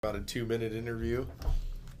About a 2-minute interview.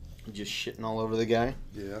 Just shitting all over the guy.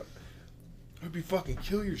 Yeah. Hope you fucking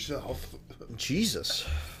kill yourself. Jesus.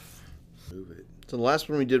 Move it. So the last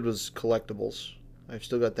one we did was collectibles. I've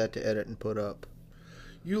still got that to edit and put up.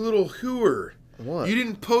 You little hooer. What? You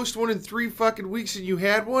didn't post one in 3 fucking weeks and you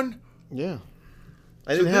had one? Yeah.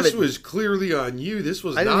 I didn't have it. This was clearly on you. This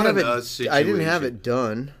was not an us situation. I didn't have it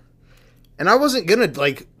done. And I wasn't going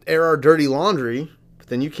to, air our dirty laundry. But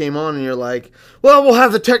then you came on and you're like, well, we'll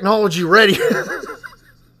have the technology ready.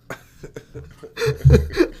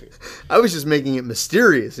 I was just making it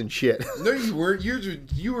mysterious and shit. No, you weren't.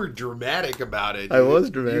 You were dramatic about it. I was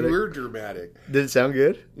dramatic. You were dramatic. Did it sound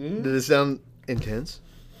good? Mm-hmm. Did it sound intense?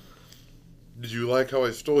 Did you like how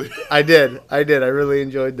I stole you? I did. I really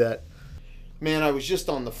enjoyed that. Man, I was just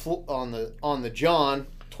on the John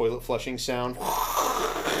toilet flushing sound.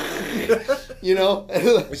 You know,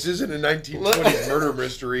 this isn't a 1920s murder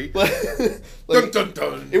mystery. Dun, dun,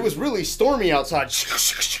 dun. It was really stormy outside.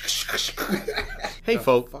 Hey,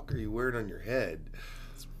 folk. What the fuck are you wearing on your head?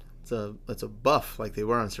 It's a buff like they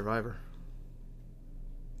wear on Survivor.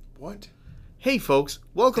 What? Hey, folks.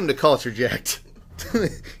 Welcome to Culture Jacked.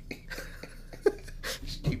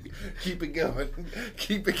 Keep it going.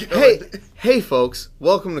 Keep it going. Hey, folks.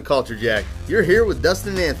 Welcome to Culture Jack. You're here with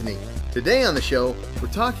Dustin and Anthony. Today on the show, we're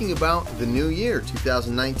talking about the new year,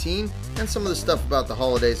 2019, and some of the stuff about the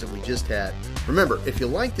holidays that we just had. Remember, if you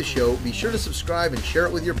like the show, be sure to subscribe and share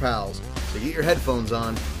it with your pals. So get your headphones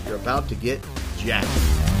on. You're about to get jacked.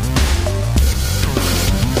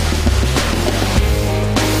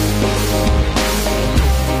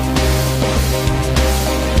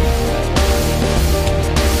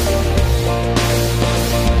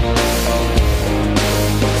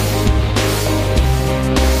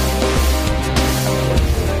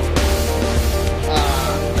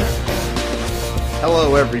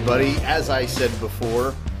 Hello, everybody. As I said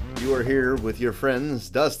before, you are here with your friends,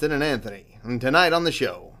 Dustin and Anthony. And tonight on the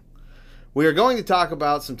show, we are going to talk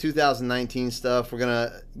about some 2019 stuff. We're going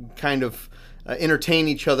to kind of entertain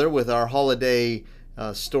each other with our holiday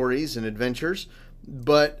stories and adventures.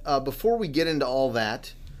 But before we get into all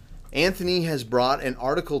that, Anthony has brought an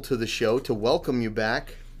article to the show to welcome you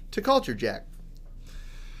back to Culture Jack.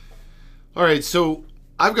 All right, so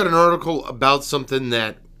I've got an article about something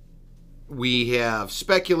that we have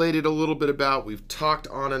speculated a little bit about, we've talked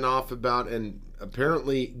on and off about, and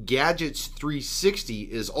apparently Gadgets 360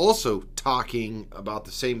 is also talking about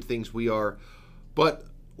the same things we are. But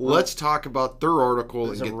let's talk about their article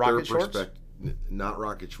and get their perspective. Not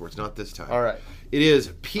Rocket Shorts, not this time. All right. It is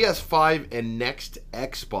PS5 and next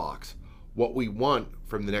Xbox. What we want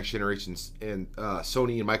from the next generations and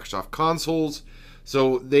Sony and Microsoft consoles.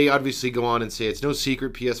 So they obviously go on and say it's no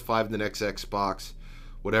secret PS5 and the next Xbox,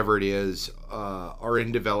 whatever it is, are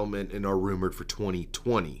in development and are rumored for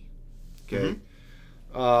 2020. Okay?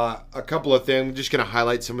 Mm-hmm. A couple of things. I'm just going to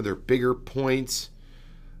highlight some of their bigger points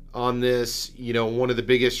on this. You know, one of the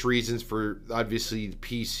biggest reasons for, obviously, the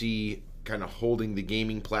PC kind of holding the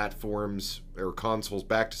gaming platforms or consoles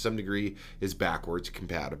back to some degree is backwards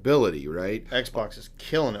compatibility, right? Xbox is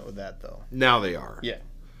killing it with that, though. Now they are. Yeah.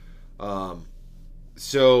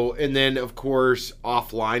 So, and then, of course,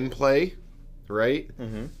 offline play. Right?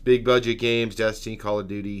 Mm-hmm. Big budget games, Destiny, Call of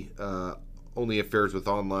Duty, only affairs with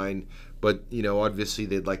online. But, you know, obviously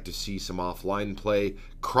they'd like to see some offline play,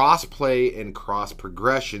 cross-play, and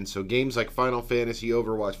cross-progression. So games like Final Fantasy,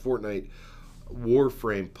 Overwatch, Fortnite,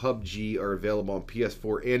 Warframe, PUBG are available on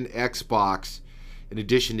PS4 and Xbox in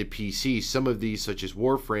addition to PC. Some of these, such as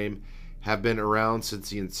Warframe, have been around since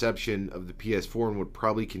the inception of the PS4 and would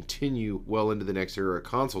probably continue well into the next era of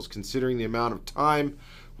consoles. Considering the amount of time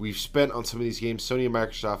we've spent on some of these games, Sony and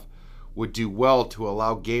Microsoft would do well to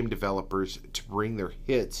allow game developers to bring their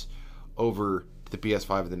hits over to the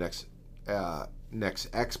PS5 and the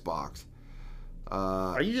next Xbox.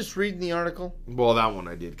 Are you just reading the article? Well, that one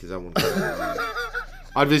I did because that one.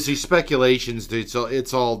 Obviously, speculations.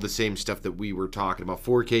 It's all the same stuff that we were talking about.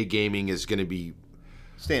 4K gaming is going to be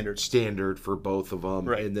standard for both of them,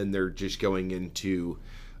 right. And then they're just going into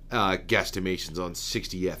guesstimations on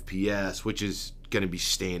 60 FPS, which is going to be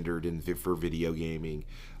standard for video gaming.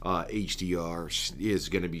 HDR is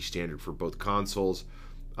going to be standard for both consoles.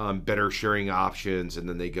 Better sharing options, and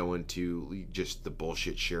then they go into just the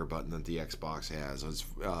bullshit share button that the Xbox has.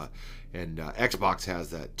 And Xbox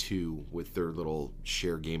has that too with their little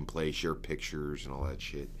share gameplay, share pictures, and all that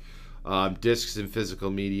shit. Discs and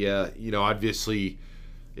physical media, you know, obviously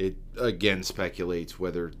it again speculates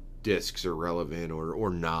whether discs are relevant or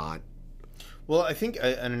not. Well, I think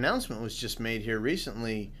an announcement was just made here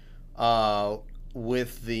recently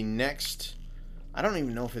with the next I don't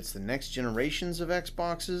even know if it's the next generations of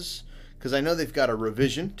Xboxes, because I know they've got a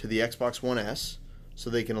revision to the Xbox One S, so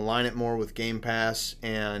they can align it more with Game Pass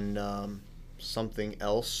and something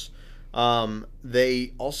else.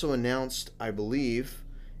 They also announced, I believe,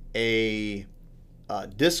 a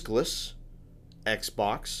discless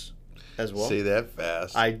Xbox as well. Say that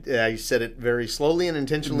fast. I said it very slowly and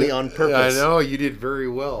intentionally on purpose. I know, you did very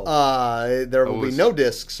well. There will be no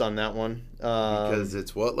discs on that one. Because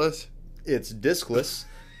it's whatless? It's discless,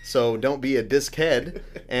 so don't be a disc head.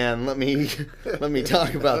 And let me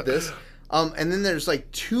talk about this. And then there's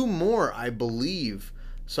like 2 more, I believe.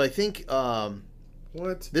 So I think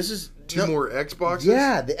what? This is two more Xboxes?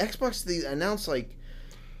 Yeah, the Xbox, they announced like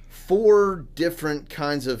 4 different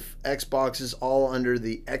kinds of Xboxes, all under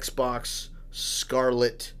the Xbox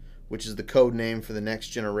Scarlet, which is the code name for the next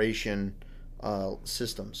generation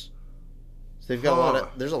systems. So they've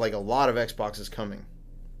got there's a lot of Xboxes coming.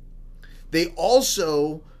 They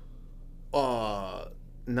also,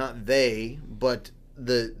 not they, but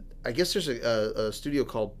I guess there's a studio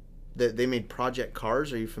called, that they made Project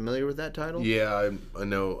Cars. Are you familiar with that title? Yeah, I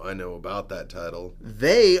know about that title.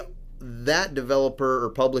 That developer or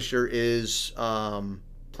publisher is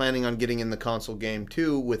planning on getting in the console game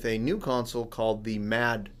too, with a new console called the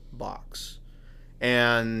Mad Box.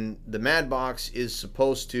 And the Mad Box is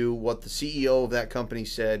supposed to, what the CEO of that company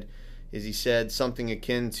said, is he said something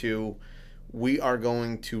akin to, we are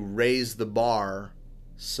going to raise the bar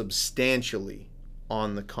substantially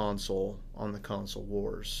on the console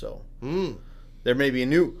wars. So there may be a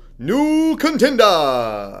new contender.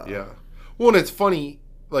 Yeah. Well, and it's funny,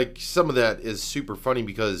 like some of that is super funny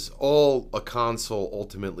because all a console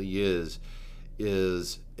ultimately is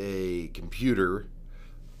a computer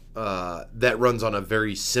that runs on a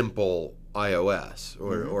very simple iOS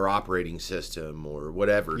or operating system or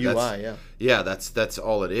whatever. UI, yeah, that's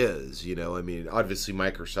all it is. You know, I mean, obviously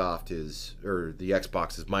Microsoft is, or the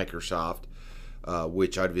Xbox is Microsoft,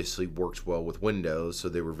 which obviously works well with Windows, so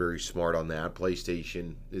they were very smart on that.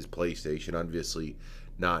 PlayStation is PlayStation, obviously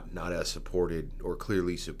not as supported or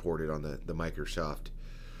clearly supported on the Microsoft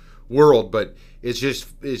world, but it's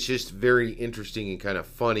just very interesting and kind of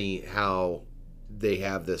funny how they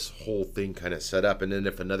have this whole thing kind of set up, and then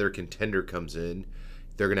if another contender comes in,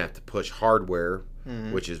 they're going to have to push hardware,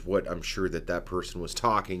 which is what I'm sure that person was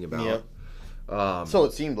talking about. Yep. So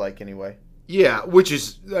it seemed like, anyway. Yeah, which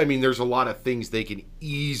is, I mean, there's a lot of things they can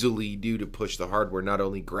easily do to push the hardware, not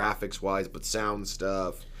only graphics-wise, but sound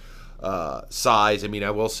stuff, size. I mean,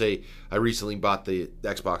 I will say, I recently bought the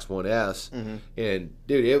Xbox One S, and,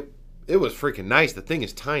 dude, it was freaking nice. The thing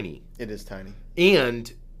is tiny. It is tiny.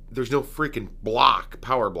 And there's no freaking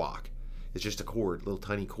power block. It's just a cord, little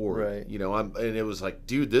tiny cord. Right. You know, and it was like,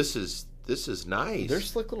 dude, this is nice. They're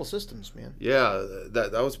slick little systems, man. Yeah,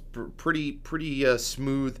 that was pretty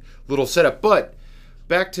smooth little setup. But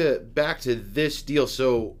back to this deal.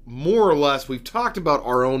 So more or less, we've talked about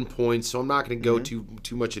our own points. So I'm not going to go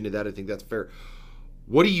too much into that. I think that's fair.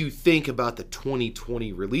 What do you think about the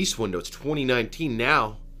 2020 release window? It's 2019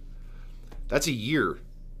 now. That's a year.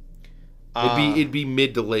 It'd be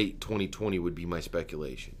mid to late 2020 would be my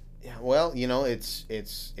speculation. Yeah, well, you know, it's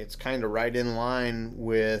kind of right in line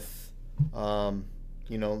with,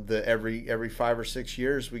 you know, the every 5 or 6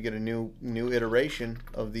 years we get a new iteration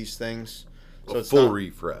of these things. So it's full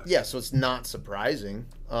refresh. Yeah, so it's not surprising.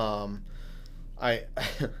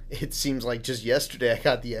 It seems like just yesterday I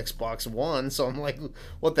got the Xbox One, so I'm like,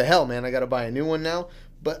 what the hell, man? I got to buy a new one now.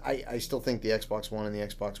 But I still think the Xbox One and the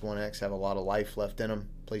Xbox One X have a lot of life left in them.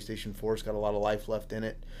 PlayStation 4's got a lot of life left in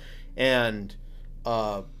it. And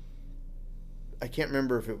I can't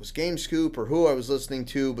remember if it was GameScoop or who I was listening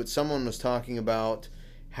to, but someone was talking about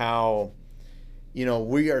how, you know,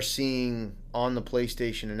 we are seeing on the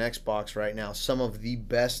PlayStation and Xbox right now some of the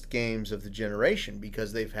best games of the generation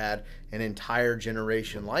because they've had an entire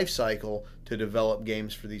generation life cycle to develop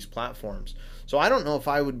games for these platforms. So I don't know if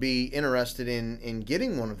I would be interested in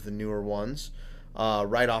getting one of the newer ones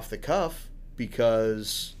right off the cuff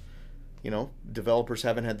because, you know, developers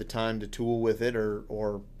haven't had the time to tool with it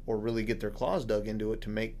or really get their claws dug into it to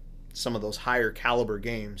make some of those higher caliber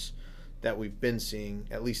games that we've been seeing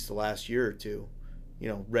at least the last year or two. You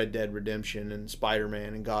know, Red Dead Redemption and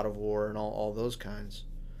Spider-Man and God of War and all those kinds.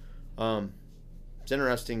 It's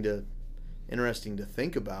interesting to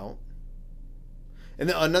think about. And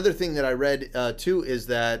another thing that I read too is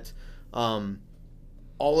that all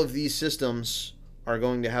of these systems are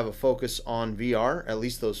going to have a focus on VR. At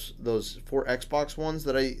least those 4 Xbox ones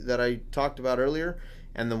that I talked about earlier,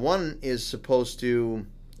 and the one is supposed to,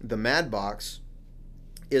 the Mad Box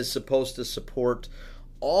is supposed to support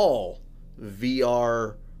all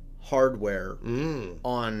VR hardware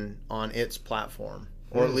on its platform,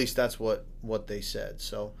 or at least that's what they said.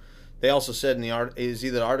 So they also said in the is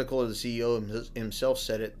either the article or the CEO himself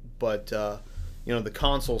said it, but the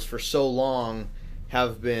consoles for so long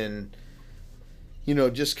have been,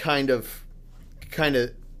 just kind of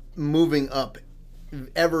moving up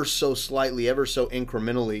ever so slightly, ever so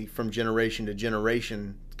incrementally from generation to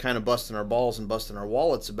generation, kind of busting our balls and busting our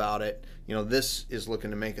wallets about it. This is looking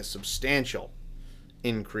to make a substantial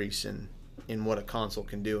increase in what a console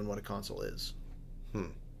can do and what a console is.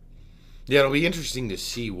 Yeah, it'll be interesting to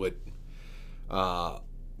see what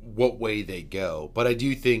way they go. But I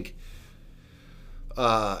do think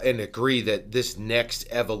and agree that this next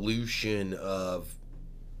evolution of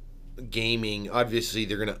gaming, obviously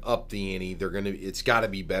they're going to up the ante. It's got to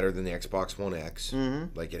be better than the Xbox One X.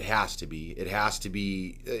 Like it has to be. It has to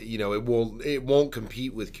be. It won't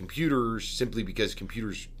compete with computers simply because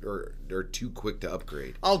computers are too quick to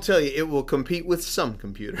upgrade. I'll tell you, it will compete with some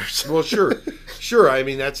computers. Well, sure. I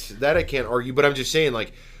mean, that I can't argue. But I'm just saying,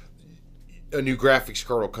 like, a new graphics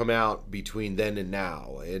card will come out between then and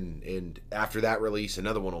now, and after that release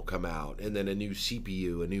another one will come out, and then a new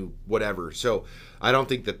CPU, a new whatever. So I don't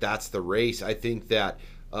think that that's the race. I think that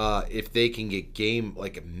if they can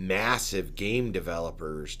get massive game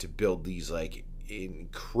developers to build these like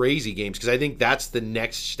crazy games, because I think that's the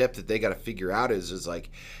next step that they got to figure out is like,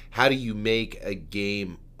 how do you make a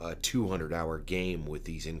game a 200-hour game with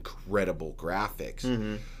these incredible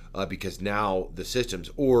graphics? Because now the systems,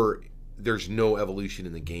 or there's no evolution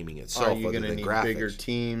in the gaming itself. Are you going to need graphics. Bigger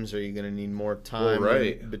teams? Are you going to need more time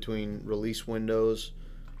between release windows?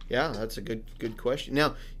 Yeah, that's a good question.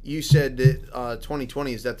 Now, you said that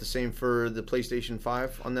 2020, is that the same for the PlayStation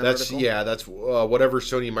 5 on that article? Yeah, that's whatever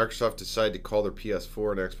Sony and Microsoft decide to call their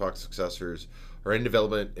PS4 and Xbox successors are in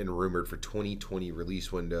development and rumored for 2020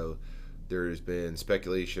 release window. There has been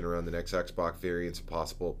speculation around the next Xbox variants and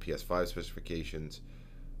possible PS5 specifications,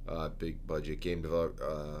 big budget game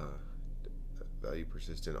value,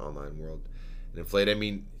 persistent online world, and inflate. I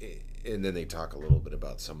mean, and then they talk a little bit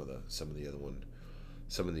about some of the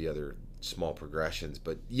other small progressions.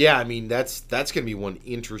 But yeah, I mean that's going to be one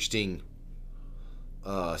interesting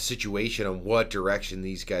situation on what direction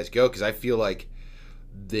these guys go, because I feel like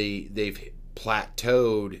they've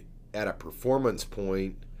plateaued at a performance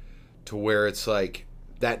point to where it's like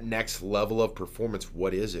that next level of performance.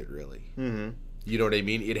 What is it really? You know what I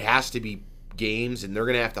mean? It has to be games, and they're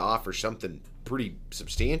going to have to offer something pretty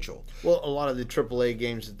substantial. Well, a lot of the AAA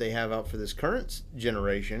games that they have out for this current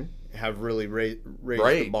generation have really raised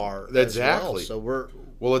the bar. Exactly. As well.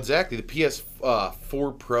 So exactly. The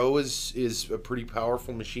PS4 Pro is a pretty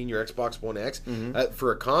powerful machine. Your Xbox One X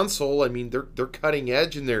for a console, I mean, they're cutting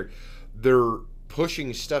edge, and they're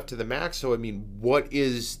pushing stuff to the max. So I mean, what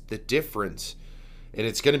is the difference? And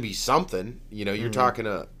it's going to be something. You're talking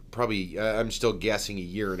probably. I'm still guessing a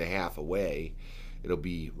year and a half away. It'll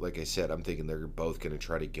be, like I said, I'm thinking they're both going to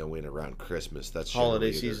try to go in around Christmas. That's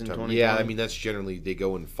holiday season 2020. Yeah, I mean, that's generally, they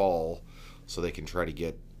go in fall, so they can try to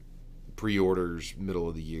get pre-orders middle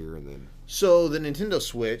of the year, and then... So, the Nintendo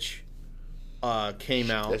Switch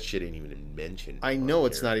came out... That shit ain't even mentioned. I know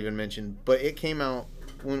it's not even mentioned, but it came out...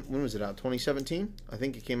 When was it out? 2017? I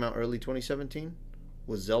think it came out early 2017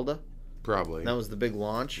 with Zelda. Probably. That was the big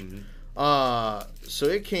launch. So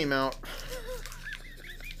it came out...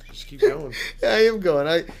 Just keep going. Yeah, I am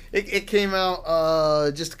going. It came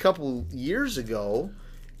out just a couple years ago.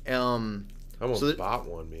 I almost bought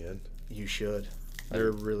one, man. You should.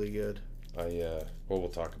 They're really good. We'll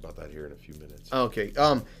talk about that here in a few minutes. Okay.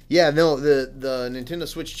 Yeah. No. The Nintendo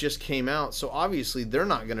Switch just came out, so obviously they're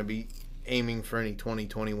not going to be aiming for any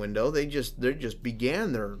 2020 window. They just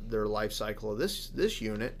began their life cycle of this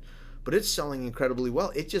unit, but it's selling incredibly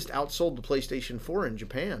well. It just outsold the PlayStation 4 in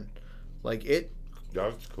Japan. Like it.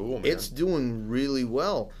 That's cool, man. It's doing really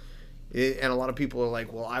well. And a lot of people are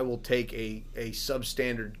like, well, I will take a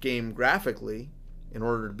substandard game graphically in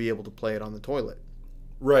order to be able to play it on the toilet.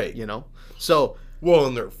 Right. So... Well,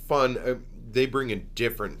 and they're fun. They bring a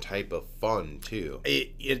different type of fun, too.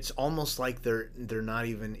 It's almost like they're not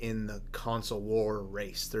even in the console war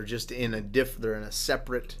race. They're just in they're in a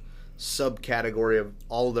separate subcategory of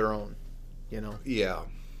all their own, Yeah,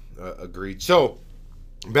 agreed. So...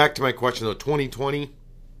 Back to my question, though. 2020, a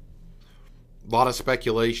lot of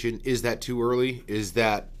speculation. Is that too early? Is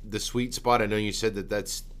that the sweet spot? I know you said that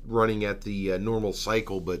that's running at the normal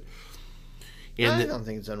cycle, but... I don't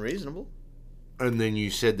think it's unreasonable. And then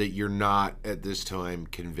you said that you're not, at this time,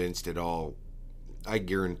 convinced at all. I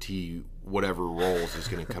guarantee you, whatever rolls is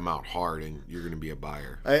going to come out hard, and you're going to be a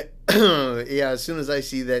buyer. Yeah, as soon as I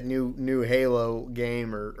see that new Halo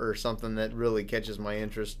game or something that really catches my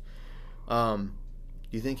interest... Do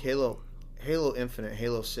you think Halo Infinite,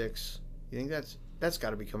 Halo 6, you think that's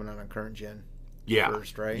got to be coming out on current gen? Yeah.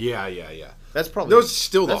 First, right? Yeah. That's probably Those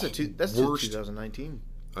still that's that's 2019.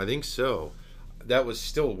 I think so. That was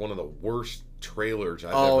still one of the worst trailers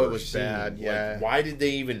I've ever seen. Oh, it was bad. Yeah. Like,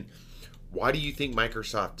 why do you think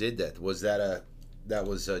Microsoft did that? Was that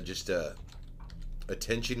just a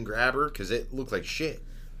attention grabber? Because it looked like shit.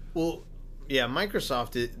 Well, yeah,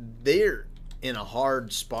 Microsoft, they're in a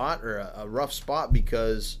hard spot or a rough spot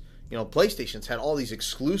because, PlayStation's had all these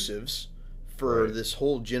exclusives for this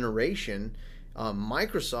whole generation.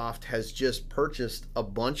 Microsoft has just purchased a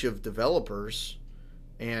bunch of developers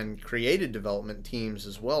and created development teams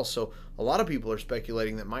as well. So a lot of people are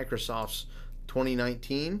speculating that Microsoft's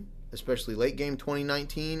 2019, especially late game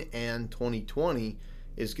 2019 and 2020,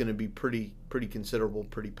 is going to be pretty considerable,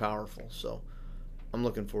 pretty powerful. So I'm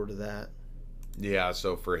looking forward to that. Yeah,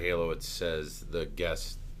 so for Halo it says the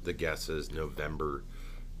guess is November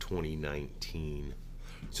 2019.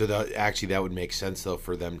 So that would make sense though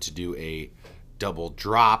for them to do a double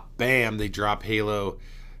drop. Bam, they drop Halo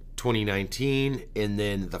 2019, and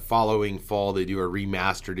then the following fall they do a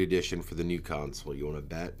remastered edition for the new console. You want to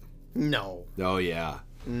bet? No. Oh yeah.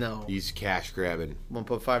 No. He's cash grabbing. Want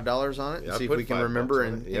to put $5 on it? Yeah, see if we can remember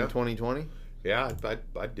in 2020? Yeah,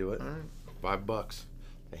 I'd do it. All right. $5.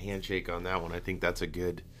 A handshake on that one. I think that's a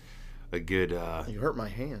good. You hurt my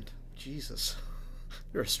hand. Jesus.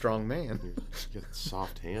 You're a strong man. You got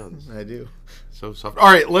soft hands. I do. So soft. All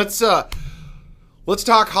right, let's talk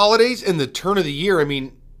holidays and the turn of the year. I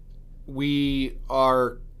mean, we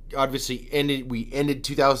are obviously ended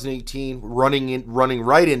 2018, running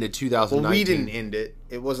right into 2019. Well, we didn't end it.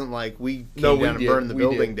 It wasn't like we came down and burned the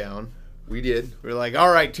building down. We did. We were like, all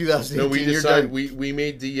right, 2018. No, we you're decided done. we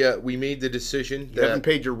made the decision. You haven't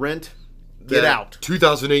paid your rent. Get out.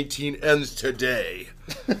 2018 ends today.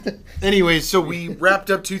 Anyways, so we wrapped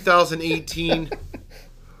up 2018,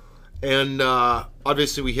 and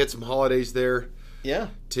obviously we hit some holidays there. Yeah.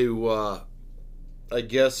 To, I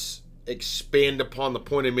guess, expand upon the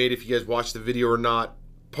point I made, if you guys watched the video or not,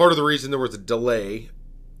 part of the reason there was a delay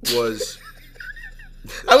was...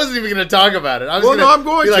 I wasn't even going to talk about it. I'm going to.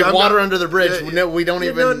 Like water under the bridge. We don't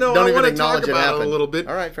even acknowledge it happened. A little bit.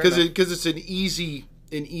 All right, because it's an easy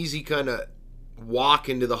kind of walk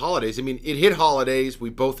into the holidays. I mean, it hit holidays. We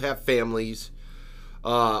both have families.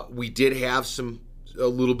 We did have a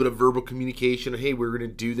little bit of verbal communication. Hey, we're going to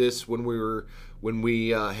do this when we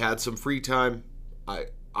had some free time.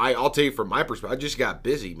 I'll tell you from my perspective, I just got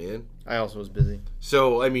busy, man. I also was busy.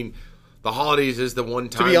 So I mean, the holidays is the one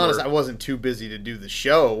time. To be honest, I wasn't too busy to do the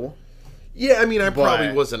show. Yeah, I mean, I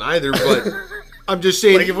probably wasn't either, but I'm just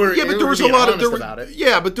saying. But there was a lot of there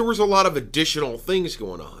was a lot of additional things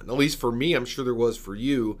going on. At least for me, I'm sure there was for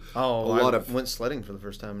you. Oh, I went sledding for the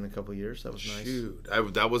first time in a couple of years. That was nice. Shoot,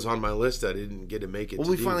 that was on my list. I didn't get to make it. Well,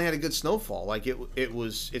 we finally had a good snowfall. Like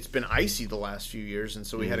it's been icy the last few years, and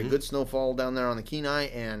so we had a good snowfall down there on the Kenai,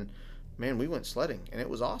 and man, we went sledding, and it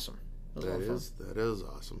was awesome. That is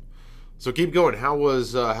awesome. So keep going. How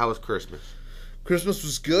was Christmas? Christmas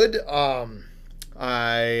was good. I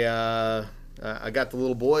got the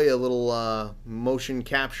little boy a little motion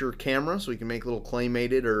capture camera, so he can make little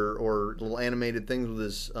claymated or little animated things with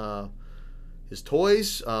his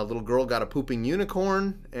toys. Little girl got a pooping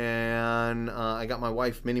unicorn, and I got my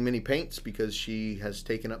wife many paints because she has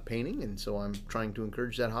taken up painting, and so I'm trying to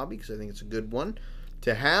encourage that hobby because I think it's a good one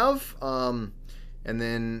to have. And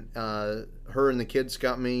then her and the kids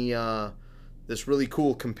got me this really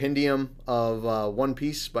cool compendium of One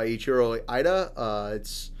Piece by Ichiro Ida.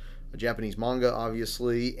 It's a Japanese manga,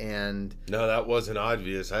 obviously, and... No, that wasn't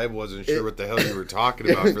obvious. I wasn't sure what the hell you were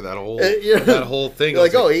talking about for that whole thing.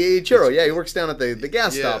 Like, Ichiro, he works down at the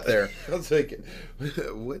gas stop there. I was thinking,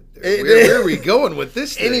 where are we going with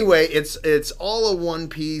this thing? Anyway, it's all a One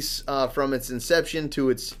Piece from its inception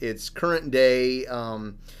to its current day,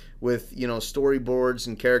 with storyboards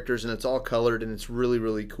and characters, and it's all colored, and it's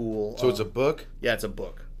really cool. So it's a book? Yeah, it's a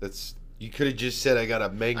book. You could have just said I got a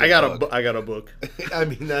manga. I got a book. I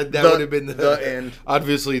mean that would have been the end.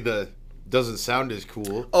 Obviously, doesn't sound as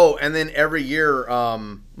cool. Oh, and then every year,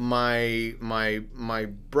 my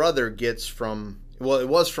brother gets from. Well, it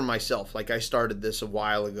was from myself. Like I started this a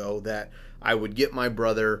while ago that I would get my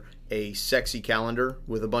brother a sexy calendar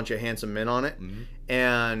with a bunch of handsome men on it. Mm-hmm.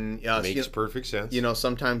 And makes perfect sense.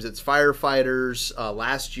 Sometimes it's firefighters.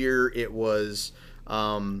 Last year it was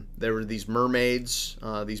there were these mermaids,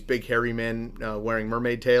 these big hairy men wearing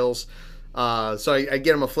mermaid tails. So I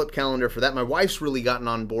get him a flip calendar for that. My wife's really gotten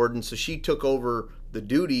on board, and so she took over the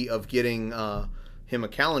duty of getting him a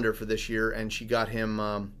calendar for this year, and she got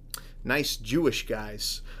him nice Jewish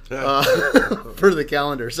guys for the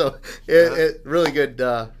calendar. So it really good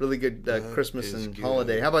Christmas and good.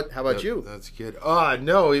 holiday. How about you? That's good.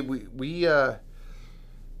 No, we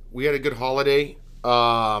had a good holiday.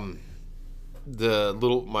 My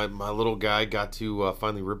little guy got to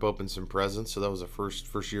finally rip open some presents, so that was the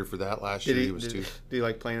first year for that. Last year he was too. Do you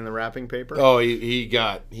like playing in the wrapping paper? Oh, he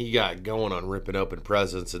got going on ripping open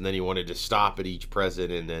presents, and then he wanted to stop at each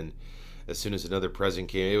present, and then as soon as another present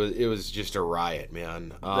came, it was just a riot,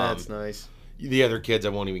 man. That's nice. The other kids, I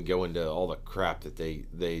won't even go into all the crap that they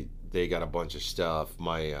got a bunch of stuff.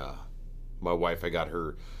 My wife, I got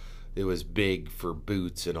her. It was big for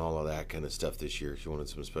boots and all of that kind of stuff this year. She wanted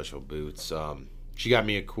some special boots. She got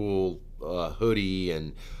me a cool hoodie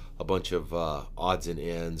and a bunch of odds and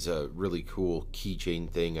ends, a really cool keychain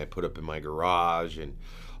thing I put up in my garage, and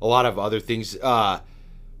a lot of other things. The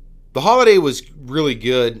holiday was really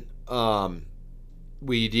good.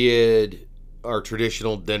 We did our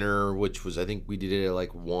traditional dinner, which was, I think we did it at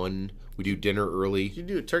like 1. We do dinner early. Did you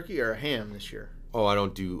do a turkey or a ham this year? Oh, I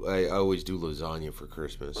always do lasagna for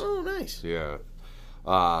Christmas. Oh, nice. Yeah.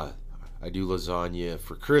 I do lasagna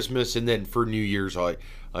for Christmas, and then for New Year's, I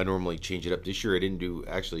normally change it up. This year, I didn't do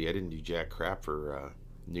jack crap for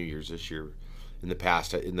New Year's this year. In the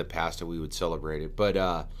past, we would celebrate it. But,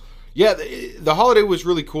 yeah, the holiday was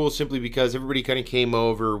really cool simply because everybody kind of came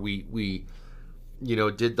over. We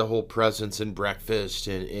did the whole presents and breakfast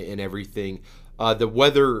and everything. The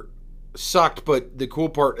weather sucked, but the cool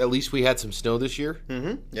part, at least we had some snow this year.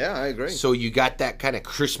 Mm-hmm. Yeah, I agree. So you got that kind of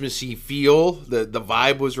Christmassy feel. The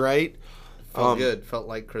vibe was right. Felt good. Felt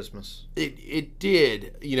like Christmas. It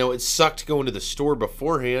did. It sucked going to the store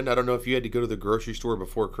beforehand. I don't know if you had to go to the grocery store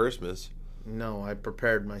before Christmas. No, I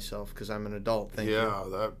prepared myself because I'm an adult. Thank you. Yeah,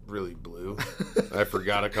 that really blew. I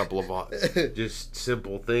forgot a couple of just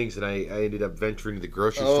simple things, and I ended up venturing to the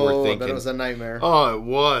grocery store thinking... that was a nightmare. Oh, it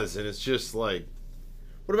was, and it's just like...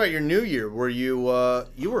 What about your New Year? Were you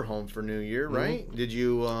were home for New Year, right? Mm-hmm. Did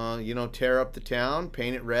you tear up the town,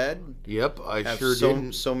 paint it red? Yep, I sure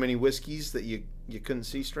did. So many whiskeys that you couldn't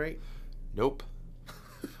see straight? Nope.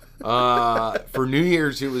 For New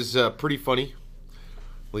Year's, it was pretty funny.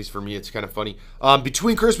 At least for me, it's kind of funny.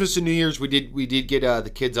 Between Christmas and New Year's, we did get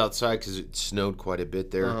the kids outside because it snowed quite a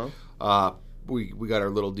bit there. Uh-huh. We got our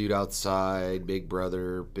little dude outside, big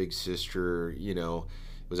brother, big sister.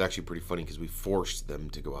 It was actually pretty funny because we forced them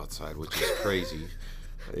to go outside, which is crazy.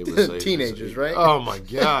 It was like, teenagers, right? Oh my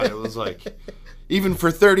God! It was like, even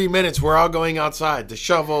for 30 minutes, we're all going outside to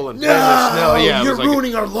shovel and play in the snow. Yeah, you're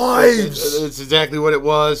ruining our lives. That's exactly what it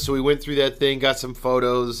was. So we went through that thing, got some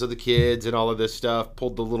photos of the kids and all of this stuff.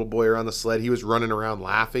 Pulled the little boy around the sled. He was running around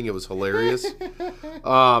laughing. It was hilarious.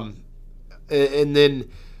 And then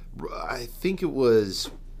I think it was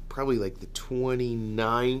probably like the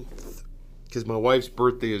 29th. Because my wife's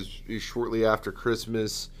birthday is shortly after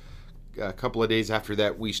Christmas. A couple of days after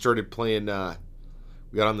that, we started playing.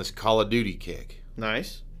 We got on this Call of Duty kick.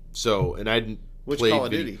 Nice. So, and I Which Call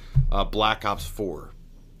of Duty? Black Ops 4.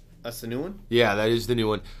 That's the new one? Yeah, that is the new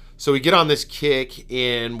one. So we get on this kick,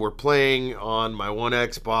 and we're playing on my one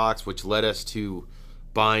Xbox, which led us to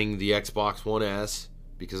buying the Xbox One S.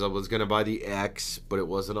 Because I was going to buy the X, but it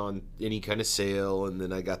wasn't on any kind of sale. And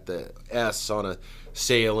then I got the S on a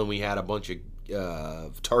sale, and we had a bunch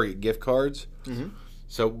of Target gift cards. Mm-hmm.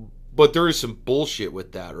 So, but there is some bullshit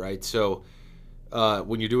with that, right? So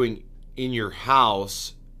when you're doing in your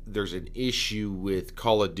house, there's an issue with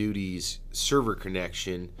Call of Duty's server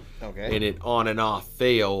connection. Okay. And it on and off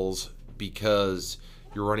fails because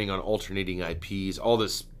you're running on alternating IPs, all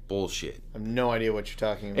this bullshit. I have no idea what you're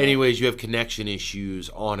talking about. Anyways, you have connection issues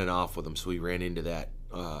on and off with them, so we ran into that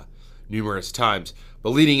numerous times. But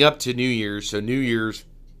leading up to New Year's, and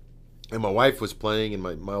my wife was playing, and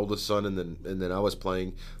my oldest son, and then I was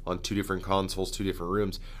playing on 2 different consoles, 2 different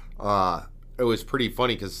rooms. It was pretty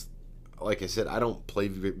funny because, like I said, I don't play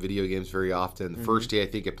video games very often. The first day, I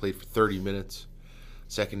think I played for 30 minutes.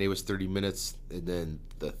 Second day was 30 minutes, and then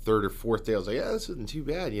the third or fourth day, I was like, yeah, this isn't too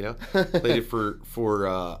bad, Played it for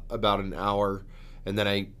about an hour, and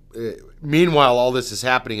then meanwhile, all this is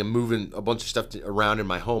happening. I'm moving a bunch of stuff around in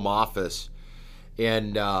my home office,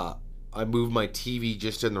 and I moved my TV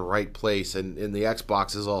just in the right place, and the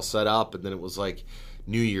Xbox is all set up, and then it was like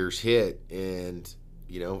New Year's hit, and,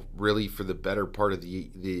 really for the better part of the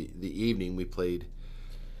evening, we played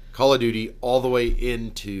Call of Duty all the way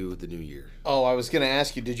into the new year. Oh, I was going to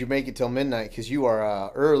ask you, did you make it till midnight? Because you are an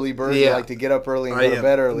early bird. Yeah. You like to get up early and go to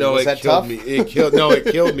bed early. No, was that tough? It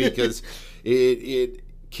killed me because it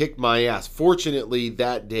kicked my ass. Fortunately,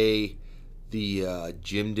 that day, the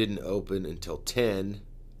gym didn't open until 10.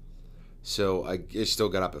 So I still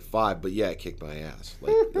got up at 5, but yeah, it kicked my ass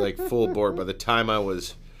like full board. By the time I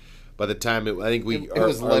think it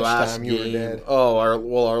was our lunchtime. last You were game. dead. Oh,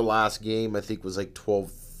 our last game I think was like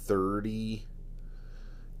 12:30,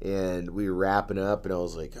 and we were wrapping up, and I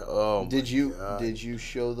was like, oh. Did God. you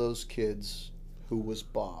show those kids who was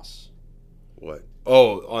boss What?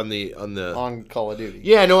 Oh, on Call of Duty?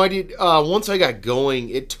 Yeah, no, I did. Once I got going,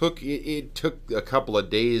 it took a couple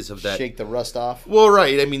of days of that. Shake the rust off. Well,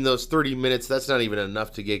 right. I mean, those 30 minutes, that's not even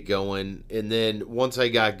enough to get going. And then once I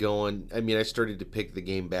got going, I mean, I started to pick the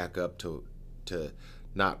game back up to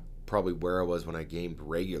not probably where I was when I gamed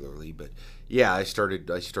regularly, but yeah, I started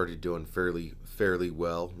doing fairly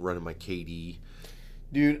well, running my KD.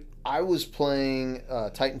 Dude, I was playing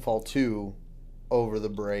Titanfall 2 over the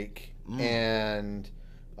break, and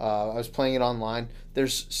I was playing it online.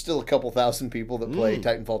 There's still a couple thousand people that play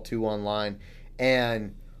Titanfall 2 online,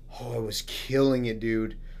 and I was killing it,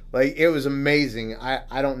 dude. Like, it was amazing.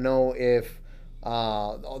 I don't know if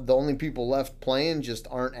the only people left playing just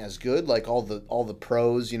aren't as good. Like, all the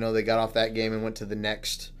pros, they got off that game and went to the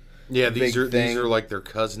next. Yeah, these are like their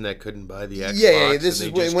cousin that couldn't buy the Xbox. Yeah, this is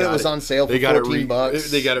when it was on sale for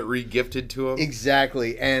 $14. They got it re-gifted to them.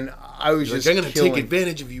 Exactly, and I was just I'm going to take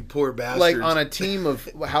advantage of you poor bastards. Like, on a team of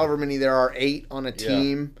however many there are, 8 on a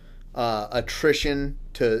team, attrition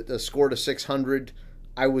to score to 600,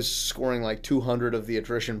 I was scoring like 200 of the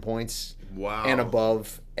attrition points. Wow. And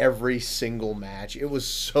above every single match. It was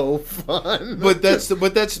so fun. But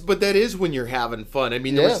that is when you're having fun. I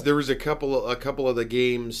mean, there was a couple of the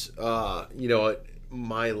games,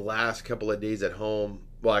 my last couple of days at home.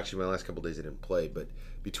 Well, actually, my last couple of days I didn't play, but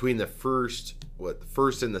between the first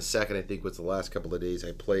and the second, I think was the last couple of days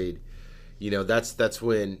I played. That's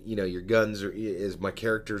when your guns is my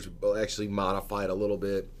character's actually modified a little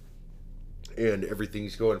bit, and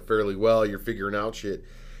everything's going fairly well. You're figuring out shit.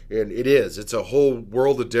 And it's a whole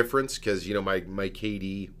world of difference because, my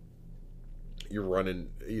KD, you're running,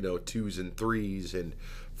 2s and 3s and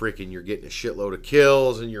freaking you're getting a shitload of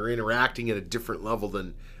kills and you're interacting at a different level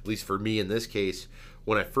than, at least for me in this case,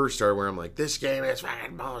 when I first started where I'm like, this game is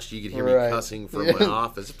fucking bullshit. You could hear me cussing from my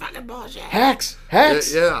office. Fucking bullshit. Hacks.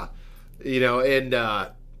 Yeah.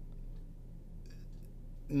 And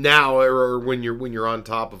now or when you're on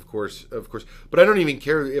top, of course, but I don't even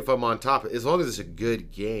care if I'm on top as long as it's a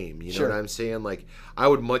good game. You know what I'm saying? Like, I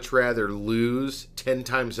would much rather lose 10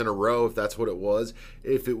 times in a row if that's what it was,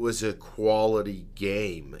 if it was a quality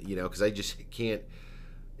game, because I just can't.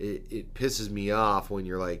 It pisses me off when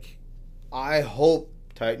you're like, I hope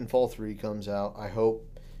Titanfall 3 comes out. I hope,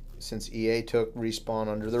 since EA took Respawn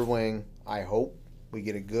under their wing, I hope we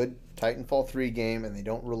get a good Titanfall 3 game and they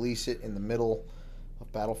don't release it in the middle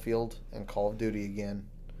of Battlefield and Call of Duty again,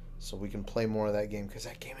 so we can play more of that game, because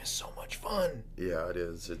that game is so much fun. Yeah, it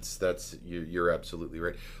is. You're absolutely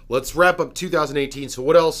right. Let's wrap up 2018. So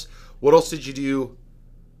what else did you do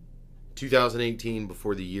 2018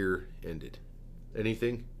 before the year ended?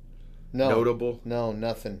 Anything notable? No,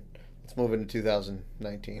 nothing. Let's move into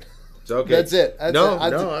 2019. It's okay. That's it. That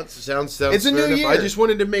sounds it's a new enough. year. I just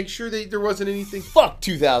wanted to make sure that there wasn't anything. Fuck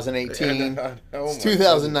 2018. It's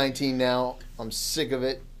 2019 now. I'm sick of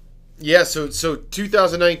it. Yeah, so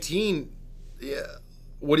 2019. Yeah,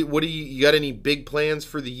 what do you got? Any big plans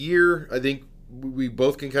for the year? I think we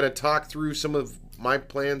both can kind of talk through some of my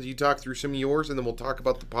plans. You talk through some of yours, and then we'll talk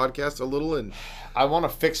about the podcast a little. And I want to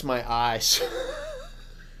fix my eyes.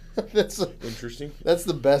 That's interesting. That's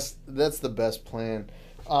the best. That's the best plan.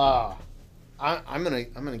 I'm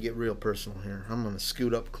gonna get real personal here. I'm gonna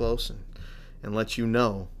scoot up close and let you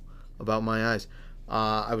know about my eyes.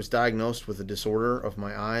 I was diagnosed with a disorder of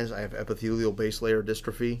my eyes. I have epithelial base layer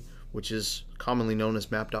dystrophy, which is commonly known as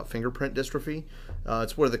mapped out fingerprint dystrophy.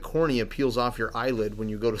 It's where the cornea peels off your eyelid when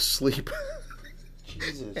you go to sleep.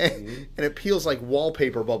 Jesus, and it peels like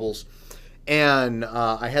wallpaper bubbles. And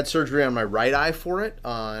I had surgery on my right eye for it.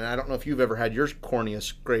 And I don't know if you've ever had your cornea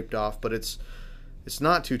scraped off, but it's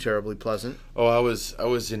not too terribly pleasant. Oh, I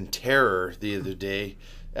was in terror the other day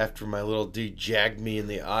after my little dude jagged me in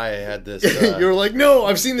the eye. I had this. You were like, "No,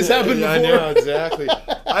 I've seen this happen before." I know exactly.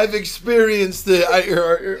 I've experienced it. I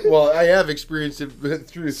have experienced it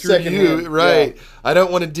through you, right? Yeah. I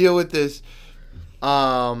don't want to deal with this.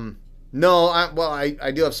 No,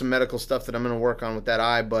 I do have some medical stuff that I'm going to work on with that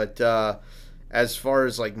eye, but as far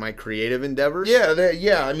as like my creative endeavors,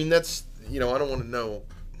 I mean, that's I don't want to know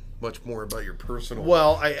much more about your personal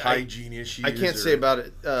hygiene issues. I can't say about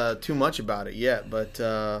it too much about it yet, but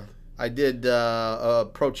I did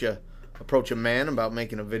approach a man about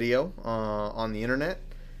making a video on the internet,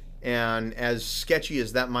 and as sketchy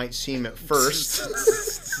as that might seem at first,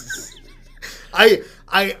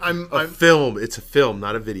 I'm film. It's a film,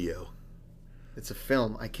 not a video. It's a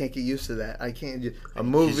film. I can't get used to that. I can't. A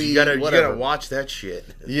movie. You gotta watch that shit.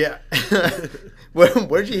 Yeah.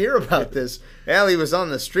 Where'd you hear about this? Allie was on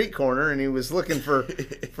the street corner and he was looking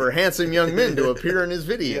for handsome young men to appear in his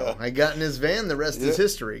video. Yeah. I got in his van. The rest is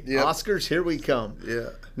history. Yep. Oscars, here we come.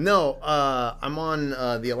 Yeah. No, I'm on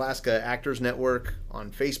the Alaska Actors Network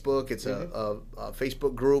on Facebook. It's a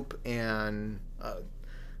Facebook group, and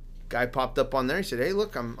guy popped up on there. He said, "Hey,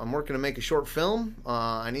 look, I'm working to make a short film.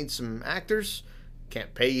 I need some actors.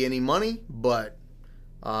 Can't pay you any money, but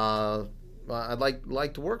I'd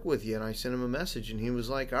like to work with you." And I sent him a message, and he was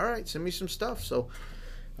like, "All right, send me some stuff." So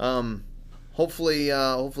hopefully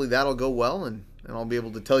that'll go well, and I'll be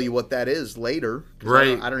able to tell you what that is later.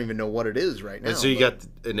 Right. I don't even know what it is right now. And so you got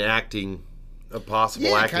a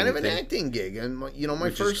possible acting kind of an thing. acting gig, and my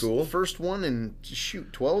first one in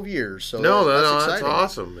 12 years. So that's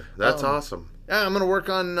awesome. That's awesome. Yeah, I'm going to work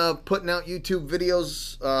on putting out YouTube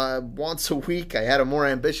videos once a week. I had a more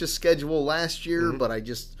ambitious schedule last year, but I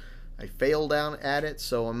failed out at it,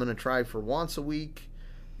 so I'm going to try for once a week.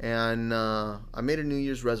 And I made a New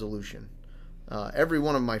Year's resolution. Every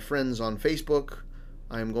one of my friends on Facebook,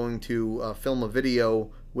 I'm going to film a video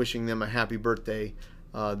wishing them a happy birthday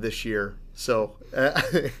this year. So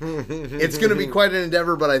it's going to be quite an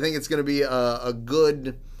endeavor, but I think it's going to be a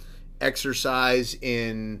good exercise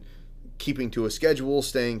in keeping to a schedule,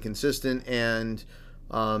 staying consistent, and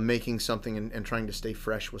making something and trying to stay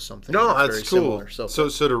fresh with something. No, that's very cool. Similar. So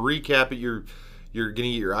to recap it, you're going to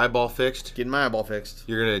get your eyeball fixed. Getting my eyeball fixed.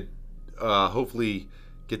 You're going to hopefully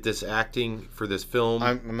get this acting for this film.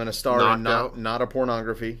 I'm going to star in not a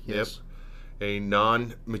pornography. Yes. Yep. A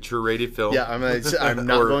non-mature rated film. Yeah, I'm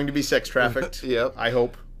not going to be sex trafficked. Yep. I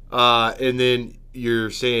hope. And then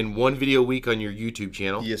you're saying one video a week on your YouTube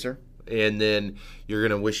channel. Yes, sir. And then you're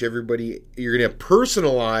going to wish everybody, you're going to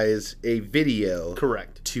personalize a video.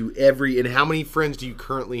 Correct. To every, and how many friends do you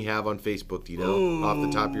currently have on Facebook? Do you know off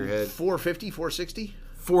the top of your head? 450, 460?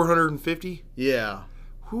 450? Yeah.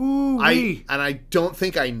 I don't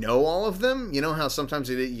think I know all of them. You know how sometimes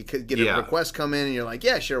you could get a request come in and you're like,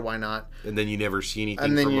 yeah, sure, why not? And then you never see anything.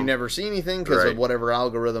 And then you never see anything because of whatever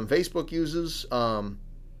algorithm Facebook uses.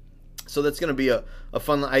 So that's going to be a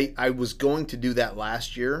fun. I was going to do that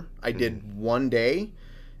last year. I did one day,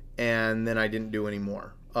 and then I didn't do any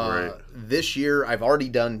more. This year I've already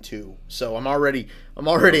done 2, so I'm already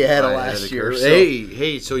ahead of last year. So.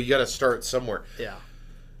 Hey, so you got to start somewhere. Yeah.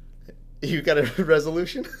 You got a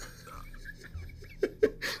resolution?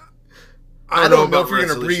 I don't know if you're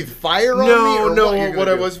going to breathe fire on me. No. What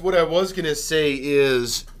I was going to say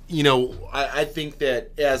is, I think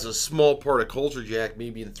that as a small part of Culture Jack,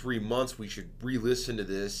 maybe in 3 months we should re-listen to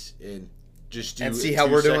this and just do and see how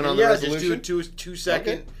we're doing on the resolution. Just do a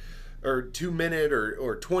 2-second or 2-minute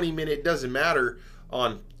or 20-minute, doesn't matter,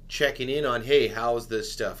 on checking in on, hey, how's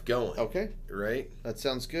this stuff going? Okay, right. That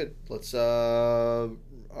sounds good. Let's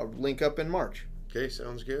link up in March. Okay,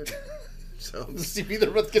 sounds good. See if either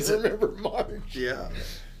of us can remember March. Yeah,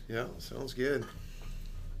 sounds good.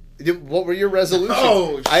 What were your resolutions?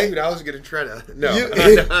 Oh, shoot, I was going to try to... No.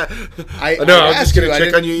 I'm just going to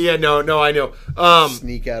check on you. Yeah, no, I know.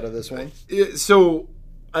 Sneak out of this one. So,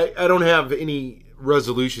 I don't have any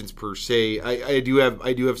resolutions per se. I do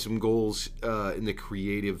have some goals in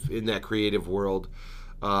that creative world.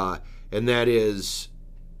 And that is...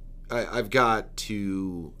 I've got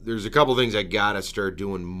to... There's a couple things I got to start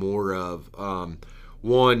doing more of.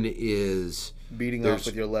 One is... Beating off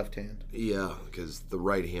with your left hand. Yeah, because the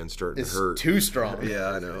right hand's starting to hurt. It's too strong.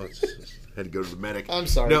 Yeah, I know. Had to go to the medic. I'm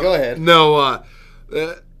sorry. Go ahead. No,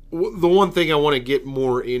 the one thing I want to get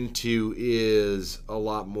more into is a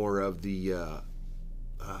lot more of the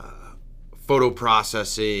photo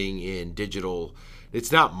processing and digital.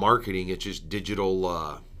 It's not marketing. It's just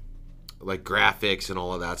digital... like graphics and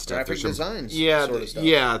all of that stuff. Graphic designs, sort of stuff.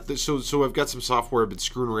 Yeah. So I've got some software I've been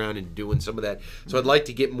screwing around and doing some of that. So I'd like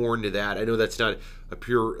to get more into that. I know that's not a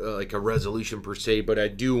pure like a resolution per se, but I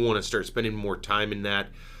do want to start spending more time in that.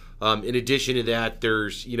 In addition to that,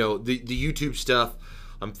 there's the YouTube stuff.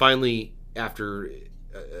 I'm finally, after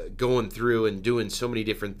going through and doing so many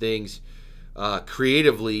different things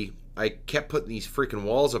creatively, I kept putting these freaking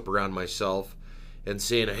walls up around myself and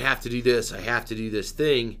saying I have to do this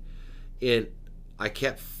thing. And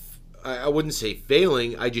I wouldn't say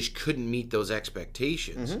failing, I just couldn't meet those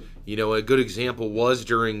expectations. Mm-hmm. A good example was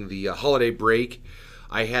during the holiday break,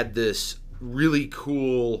 I had this really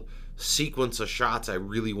cool sequence of shots I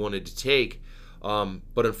really wanted to take,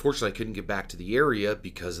 but unfortunately I couldn't get back to the area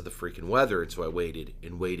because of the freaking weather, and so I waited,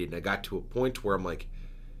 and I got to a point where I'm like,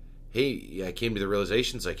 hey, I came to the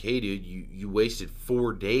realization, it's like, hey, dude, you wasted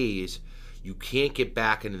 4 days. You can't get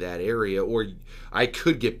back into that area, or I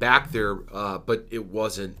could get back there, but it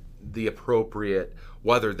wasn't the appropriate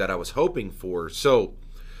weather that I was hoping for. So,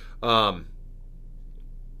 all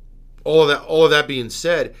of that being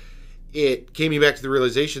said, it came me back to the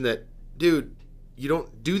realization that, dude, you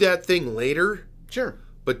don't do that thing later. Sure.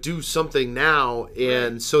 But do something now.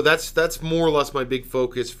 And so that's more or less my big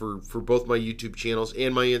focus for both my YouTube channels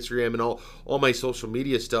and my Instagram and all my social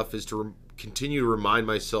media stuff, is to continue to remind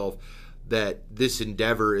myself that this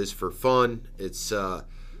endeavor is for fun. It's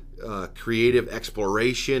creative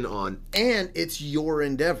exploration on... And it's your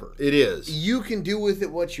endeavor. It is. You can do with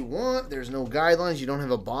it what you want. There's no guidelines. You don't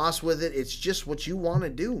have a boss with it. It's just what you want to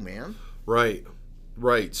do, man. Right.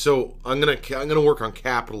 So I'm gonna work on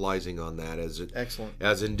capitalizing on that Excellent.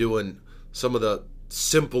 As in doing some of the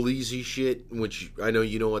simple, easy shit, which I know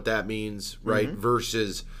you know what that means, right? Mm-hmm.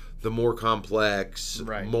 Versus the more complex,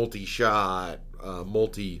 multi-shot,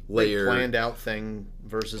 multi-layer, planned out thing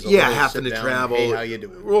versus having to travel. Hey, how you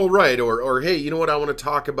doing? Well, right, or hey, you know what? I want to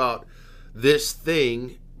talk about this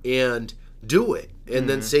thing and do it. And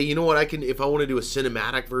then say, you know what, I can, if I want to do a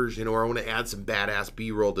cinematic version or I want to add some badass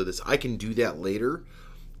B-roll to this, I can do that later.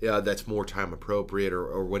 That's more time appropriate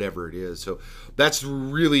or whatever it is. So that's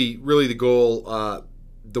really, really the goal.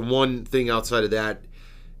 The one thing outside of that,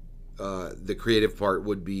 the creative part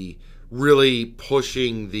would be really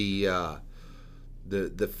pushing the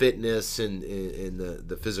fitness and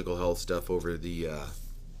the physical health stuff over the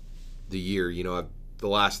year. You know, the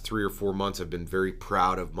last 3 or 4 months I've been very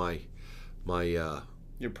proud of my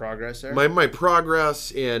your progress there? My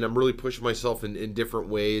progress, and I'm really pushing myself in different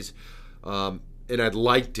ways. And I'd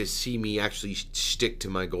like to see me actually stick to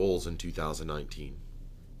my goals in 2019.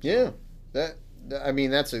 Yeah.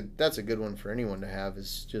 That's a good one for anyone to have,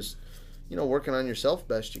 is just, working on yourself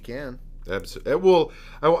best you can. Absolutely. Well,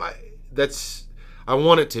 I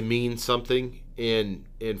want it to mean something, and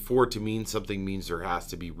for it to mean something means there has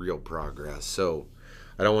to be real progress. So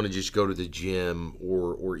I don't want to just go to the gym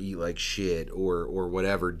or eat like shit or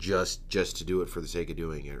whatever just to do it for the sake of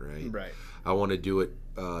doing it, right? Right. I want to do it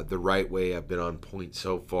the right way. I've been on point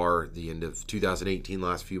so far. The end of 2018,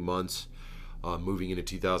 last few months, moving into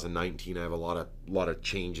 2019, I have a lot of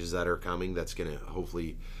changes that are coming. That's going to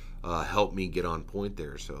hopefully help me get on point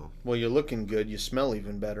there. So. Well, you're looking good. You smell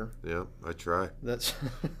even better. Yeah, I try.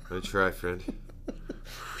 I try, friend.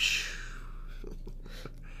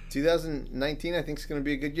 2019, I think, is going to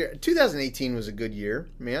be a good year. 2018 was a good year,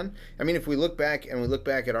 man. I mean, if we look back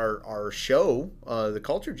at our show, the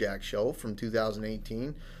Culture Jack show from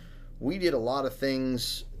 2018, we did a lot of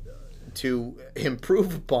things to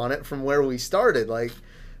improve upon it from where we started. Like,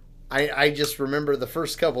 I just remember the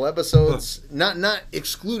first couple episodes, not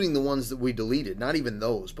excluding the ones that we deleted, not even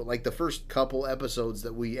those, but like the first couple episodes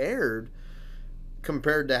that we aired,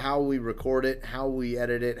 compared to how we record it, how we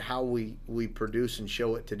edit it, how we produce and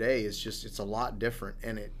show it today, it's a lot different.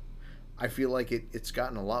 And I feel like it's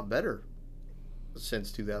gotten a lot better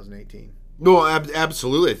since 2018. No,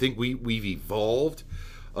 absolutely. I think we've evolved.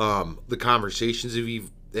 The conversations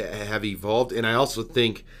have evolved. And I also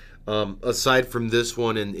think, aside from this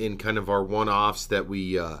one and kind of our one-offs that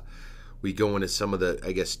we go into some of the,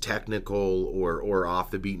 I guess, technical or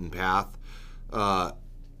off the beaten path,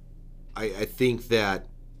 I think that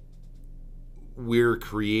we're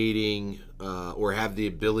creating or have the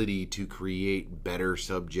ability to create better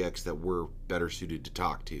subjects that we're better suited to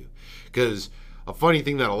talk to. Because a funny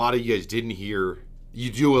thing that a lot of you guys didn't hear,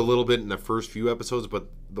 you do a little bit in the first few episodes, but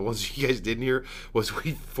the ones you guys didn't hear was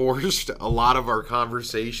we forced a lot of our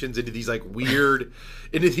conversations into these weird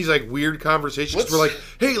conversations. We're like,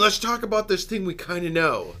 hey, let's talk about this thing we kind of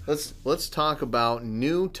know. Let's talk about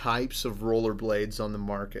new types of rollerblades on the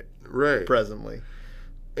market. Right. Presently.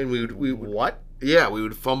 And we would what? Yeah, we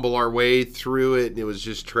would fumble our way through it, and it was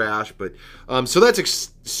just trash. But so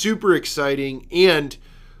that's super exciting, and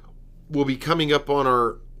we'll be coming up on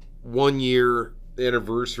our 1-year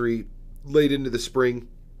anniversary late into the spring.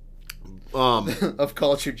 Of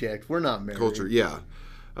Culture Jack. We're not married. Culture, yeah.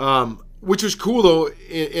 Which is cool, though,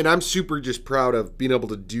 and I'm super just proud of being able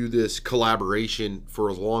to do this collaboration for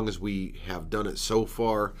as long as we have done it so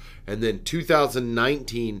far. And then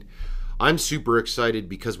 2019, I'm super excited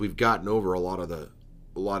because we've gotten over a lot of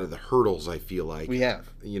the hurdles, I feel like. We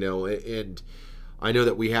have. And I know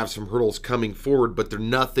that we have some hurdles coming forward, but they're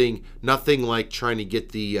nothing like trying to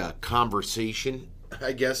get the conversation,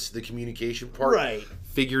 I guess, the communication part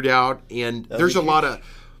figured out. And there's a lot of...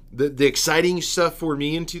 The exciting stuff for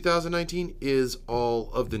me in 2019 is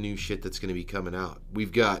all of the new shit that's going to be coming out.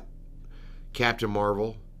 We've got Captain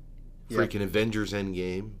Marvel, freaking Avengers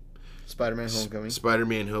Endgame. Spider-Man Homecoming.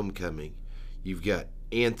 Spider-Man Homecoming. You've got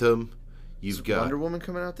Anthem. You've got Wonder Woman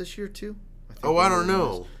coming out this year too. I don't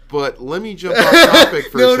know. But let me jump off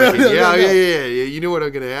topic for a second. Yeah. You know what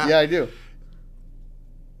I'm going to ask? Yeah, I do.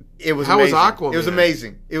 It was How amazing. was Aquaman? It was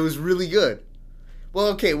amazing. It was really good. Well,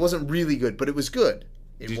 okay, it wasn't really good, but it was good.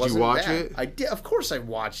 Did you watch it? I did. Of course I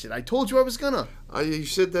watched it. I told you I was gonna. You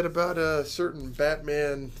said that about a certain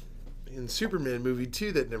Batman and Superman movie,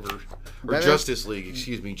 too, that never... Or Justice League.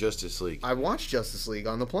 Excuse me, Justice League. I watched Justice League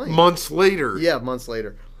on the plane. Months later. Yeah, months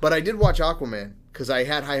later. But I did watch Aquaman because I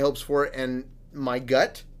had high hopes for it, and my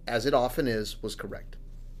gut, as it often is, was correct.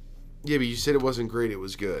 Yeah, but you said it wasn't great. It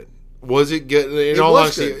was good. Was it good? It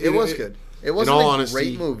was good. It was good. It wasn't a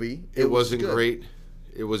great movie. It wasn't great.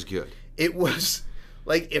 It was good. It was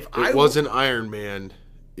like if It wasn't Iron Man.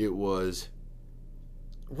 It was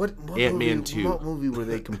what Ant-Man 2. What movie were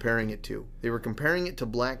they comparing it to? They were comparing it to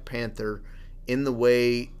Black Panther in the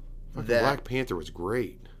way that Black Panther was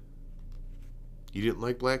great. You didn't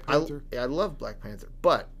like Black Panther? I love Black Panther,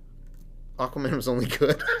 but Aquaman was only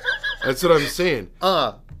good. That's what I'm saying.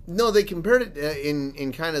 No, they compared it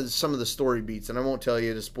in kind of some of the story beats, and I won't tell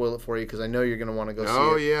you to spoil it for you because I know you're going to want to go see it.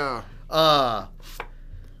 Oh yeah.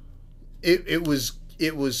 It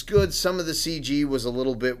was good. Some of the CG was a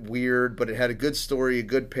little bit weird, but it had a good story, a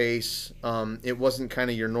good pace. It wasn't kind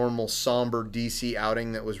of your normal somber DC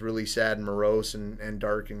outing that was really sad and morose and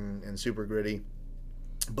dark and super gritty.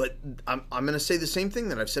 But I'm going to say the same thing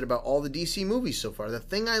that I've said about all the DC movies so far. The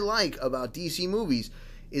thing I like about DC movies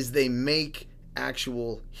is they make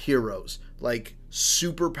actual heroes, like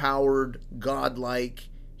super-powered, godlike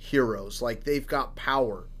heroes. Like they've got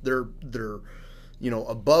power. They're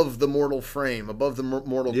above the mortal frame, above the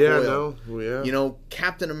mortal coil. Yeah.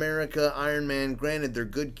 Captain America, Iron Man, granted they're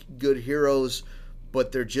good heroes,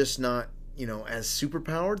 but they're just not, as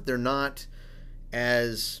superpowered. They're not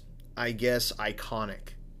as, I guess,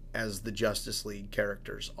 iconic as the Justice League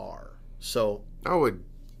characters are. So I would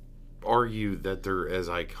argue that they're as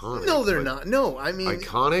iconic. No, they're not. No, I mean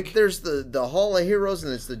iconic. There's the Hall of Heroes,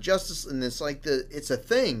 and it's the Justice, and it's like it's a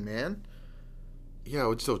thing, man. Yeah, I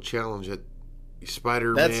would still challenge it.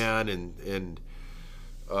 Spider-Man and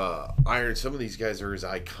Iron. Some of these guys are as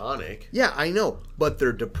iconic. Yeah, I know, but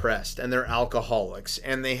they're depressed and they're alcoholics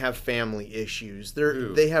and they have family issues.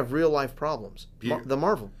 They have real life problems. The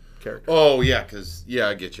Marvel characters. Oh yeah,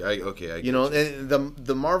 I get you. I get you. And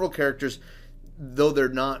the Marvel characters, though they're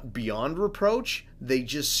not beyond reproach, they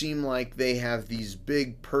just seem like they have these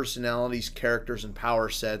big personalities, characters, and power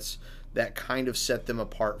sets that kind of set them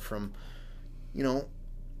apart from,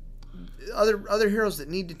 other heroes that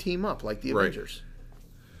need to team up, like the Avengers.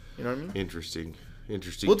 You know what I mean? Interesting. We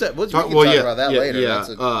can talk about that later.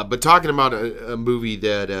 Yeah. But talking about a movie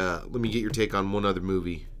that, let me get your take on one other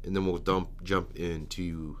movie, and then we'll jump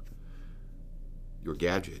into your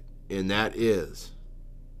gadget, and that is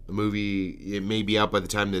a movie. It may be out by the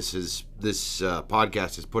time this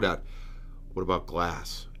podcast is put out. What about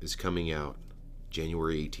Glass? Is coming out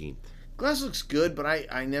January 18th. Glass looks good, but I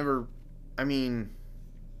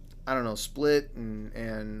don't know. Split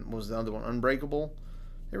and what was the other one? Unbreakable.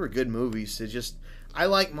 They were good movies. I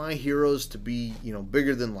like my heroes to be,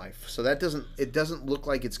 bigger than life. So it doesn't look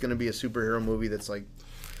like it's going to be a superhero movie that's like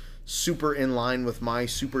super in line with my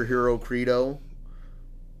superhero credo.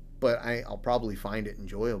 But I'll probably find it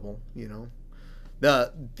enjoyable,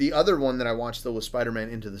 The other one that I watched though was Spider-Man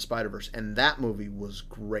Into the Spider-Verse, and that movie was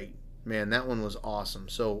great. Man, that one was awesome.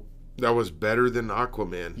 So that was better than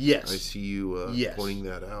Aquaman. Yes. I see you pointing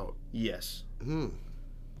that out. Yes.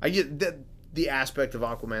 I get that. The aspect of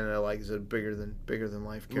Aquaman that I like is a bigger than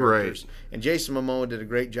life characters. Right. And Jason Momoa did a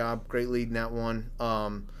great job, great lead in that one.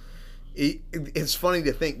 It's funny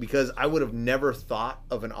to think because I would have never thought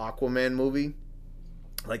of an Aquaman movie,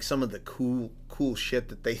 like some of the cool shit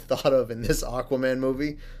that they thought of in this Aquaman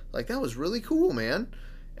movie. Like that was really cool, man.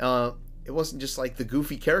 It wasn't just like the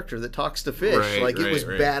goofy character that talks to fish. It was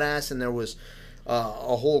badass, and there was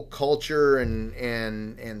a whole culture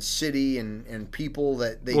and city and people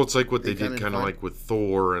that they. Well, it's like what they did kind of like with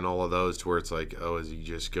Thor and all of those, to where it's like, oh, is he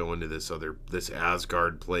just going to this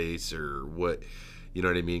Asgard place or what? You know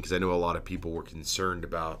what I mean? Because I know a lot of people were concerned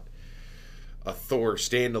about a Thor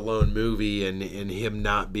standalone movie and him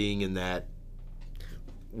not being in that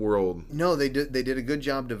world. No, they did a good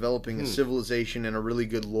job developing a civilization and a really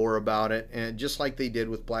good lore about it, and just like they did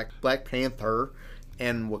with Black Panther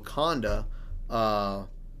and Wakanda.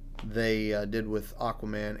 They did with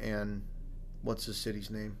Aquaman and what's the city's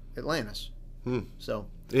name? Atlantis. So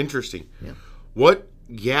interesting. Yeah. What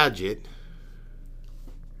gadget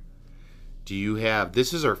do you have?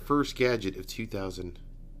 This is our first gadget of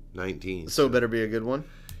 2019. So it better be a good one.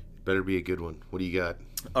 Better be a good one. What do you got?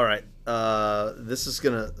 All right. This is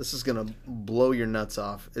gonna blow your nuts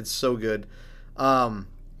off. It's so good.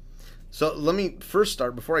 So let me first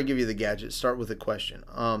start, before I give you the gadget, start with a question.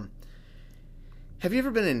 Have you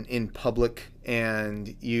ever been in public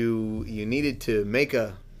and you needed to make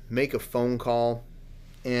a phone call,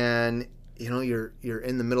 and you're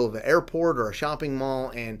in the middle of an airport or a shopping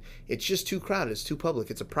mall, and it's just too crowded, it's too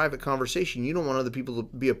public, it's a private conversation you don't want other people to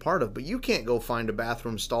be a part of, but you can't go find a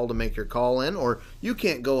bathroom stall to make your call in, or you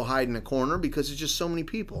can't go hide in a corner because there's just so many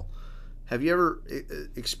people. Have you ever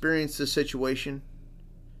experienced this situation?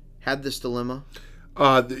 Had this dilemma?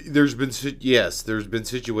 There's been situations.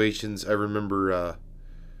 I remember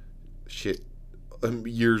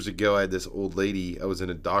years ago, I had this old lady. I was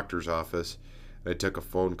in a doctor's office, and I took a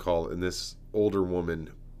phone call, and this older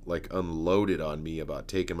woman unloaded on me about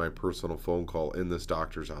taking my personal phone call in this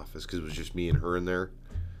doctor's office because it was just me and her in there.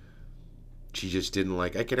 She just didn't I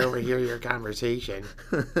can overhear your conversation.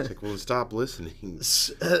 It's like, well, stop listening.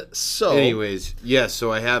 So, anyways, yes.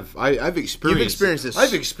 So I've experienced. You've experienced this.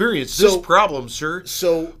 I've experienced this problem, sir.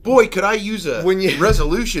 So, boy, could I use a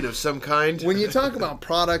resolution of some kind. When you talk about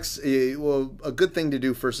products, well, a good thing to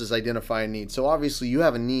do first is identify a need. So obviously, you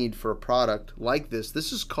have a need for a product like this.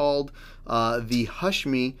 This is called the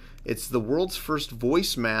Hushme. It's the world's first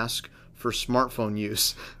voice mask for smartphone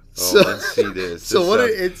use. Let's see this. So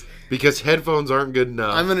it's because headphones aren't good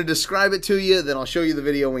enough. I'm going to describe it to you, then I'll show you the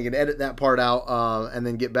video, and we can edit that part out, and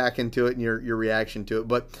then get back into it and your reaction to it.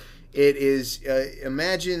 But it is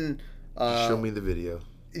imagine. Show me the video.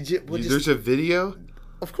 There's a video.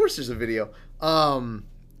 Of course, there's a video. So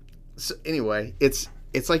anyway, it's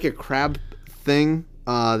like a crab thing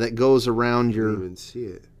that goes around your. I didn't even see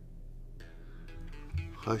it.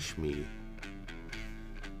 Hushme.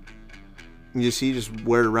 You just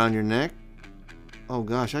wear it around your neck. Oh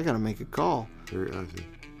gosh, I gotta make a call. Very ugly.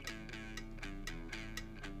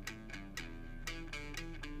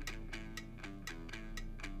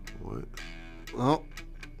 What? Well,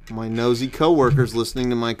 my nosy coworker's listening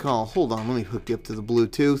to my call. Hold on, let me hook you up to the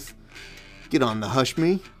Bluetooth. Get on the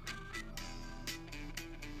Hushme.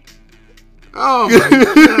 Oh my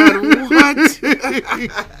God!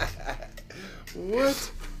 What?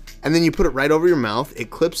 What? And then you put it right over your mouth. It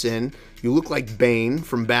clips in. You look like Bane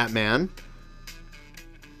from Batman.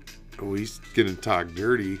 Oh, he's gonna talk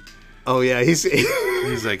dirty. Oh yeah, he's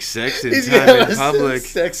like sex in time in public.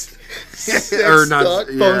 Sex or not talk,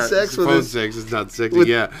 phone sex. Phone sex is not sexy.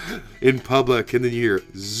 Yeah, in public, and then you hear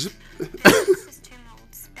zip. This is two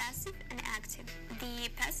modes, passive and active. The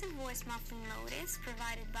passive voice muffling mode is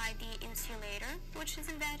provided by the insulator, which is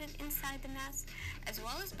embedded inside the mask, as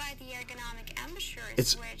well as by the ergonomic embouchures,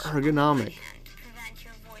 it's which ergonomic. prevent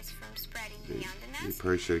your voice from spreading beyond the mask. You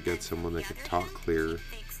probably should have got someone that could talk clearer.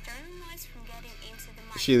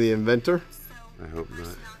 Is she the inventor? I hope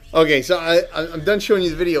not. Okay, so I'm done showing you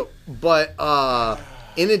the video, but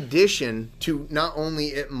in addition to not only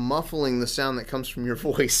it muffling the sound that comes from your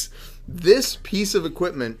voice, this piece of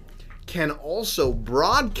equipment can also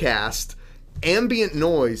broadcast ambient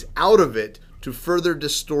noise out of it to further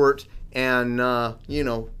distort and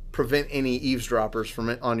prevent any eavesdroppers from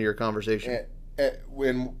it onto your conversation.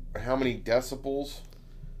 When how many decibels?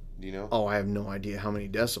 Do you know? Oh, I have no idea how many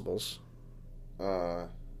decibels.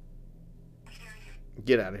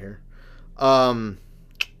 Get out of here.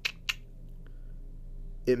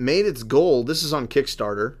 It made its goal. This is on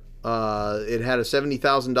Kickstarter. It had a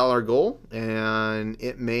 $70,000 goal, and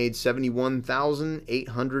it made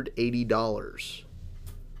 $71,880.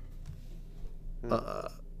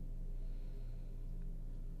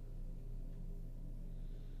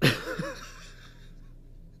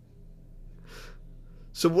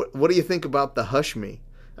 So what do you think about the Hushme?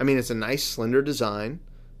 I mean, it's a nice slender design.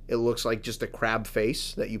 It looks like just a crab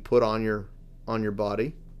face that you put on your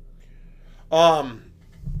body. How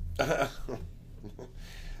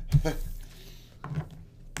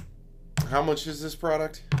much is this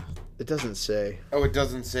product? It doesn't say. Oh, it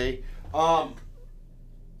doesn't say. I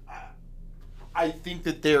think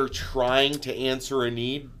that they're trying to answer a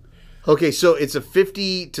need. Okay, so it's a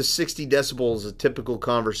 50 to 60 decibels, a typical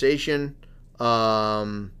conversation,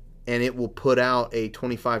 and it will put out a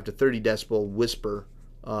 25 to 30 decibel whisper,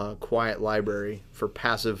 quiet library for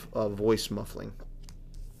passive voice muffling.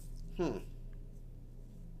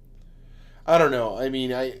 I don't know. I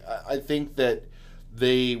mean, I think that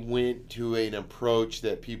they went to an approach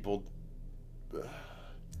that people...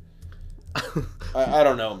 I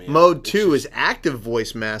don't know, man. Mode 2 is active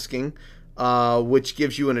voice masking, which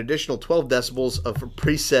gives you an additional 12 decibels of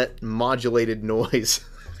preset modulated noise.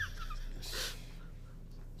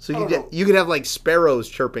 So you could have like sparrows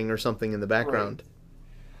chirping or something in the background.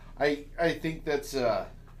 Right. I think that's that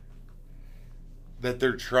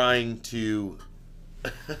they're trying to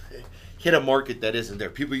hit a market that isn't there.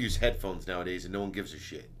 People use headphones nowadays, and no one gives a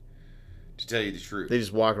shit. To tell you the truth, They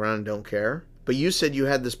just walk around and don't care. But you said you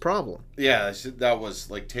had this problem. yeah, that was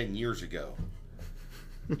like 10 years ago.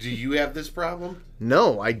 Do you have this problem?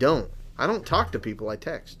 No, I don't. I don't talk to people. I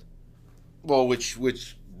text. Well, which you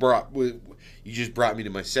just brought me to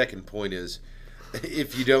my second point is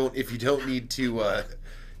if you don't need to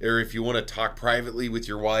or if you want to talk privately with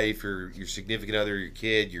your wife or your significant other, your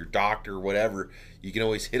kid, your doctor, whatever, you can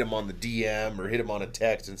always hit them on the DM or hit them on a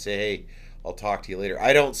text and say, "Hey, I'll talk to you later."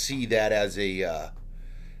 I don't see that as a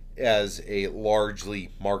largely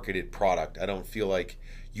marketed product. I don't feel like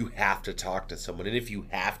you have to talk to someone, and if you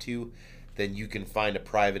have to, then you can find a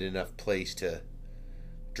private enough place to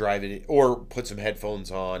drive it or put some headphones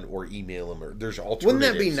on or email them, or there's alternatives.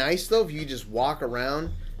 Wouldn't that be nice, though, if you just walk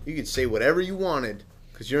around? You could say whatever you wanted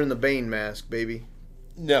because you're in the Bane mask, baby.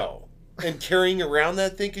 No. And carrying around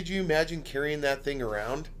that thing, could you imagine carrying that thing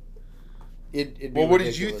around? It'd be Well, what did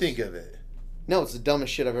ridiculous. you think of it? No, it's the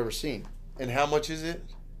dumbest shit I've ever seen. And how much is it?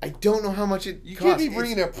 I don't know how much it You costs. can't be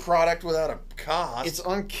bringing a product without a cost. It's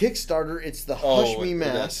on Kickstarter. It's the Hush Me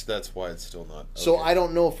mask. That's why it's still not. So okay. I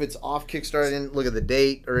don't know if it's off Kickstarter. I didn't look at the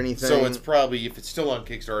date or anything. So it's probably, if it's still on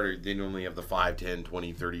Kickstarter, they normally have the 5, 10,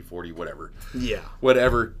 20, 30, 40, whatever. Yeah.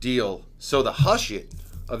 Whatever deal. So the Hush It,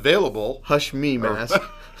 available. Hush Me mask.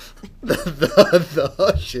 the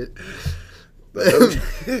Hush It.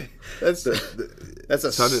 That's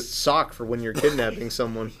a sock for when you're kidnapping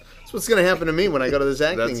someone. That's what's going to happen to me when I go to this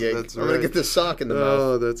acting gig. That's I'm going right. to get this sock in the mouth.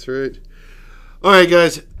 Oh, that's right. All right,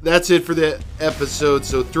 guys. That's it for the episode.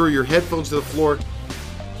 So throw your headphones to the floor.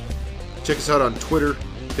 Check us out on Twitter,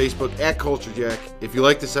 Facebook, @CultureJack. If you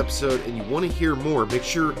like this episode and you want to hear more, make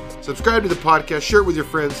sure subscribe to the podcast, share it with your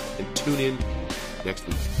friends, and tune in next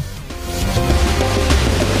week.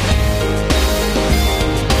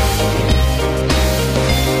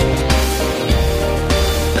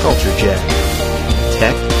 Culture Jack.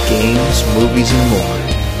 Tech, games, movies, and more.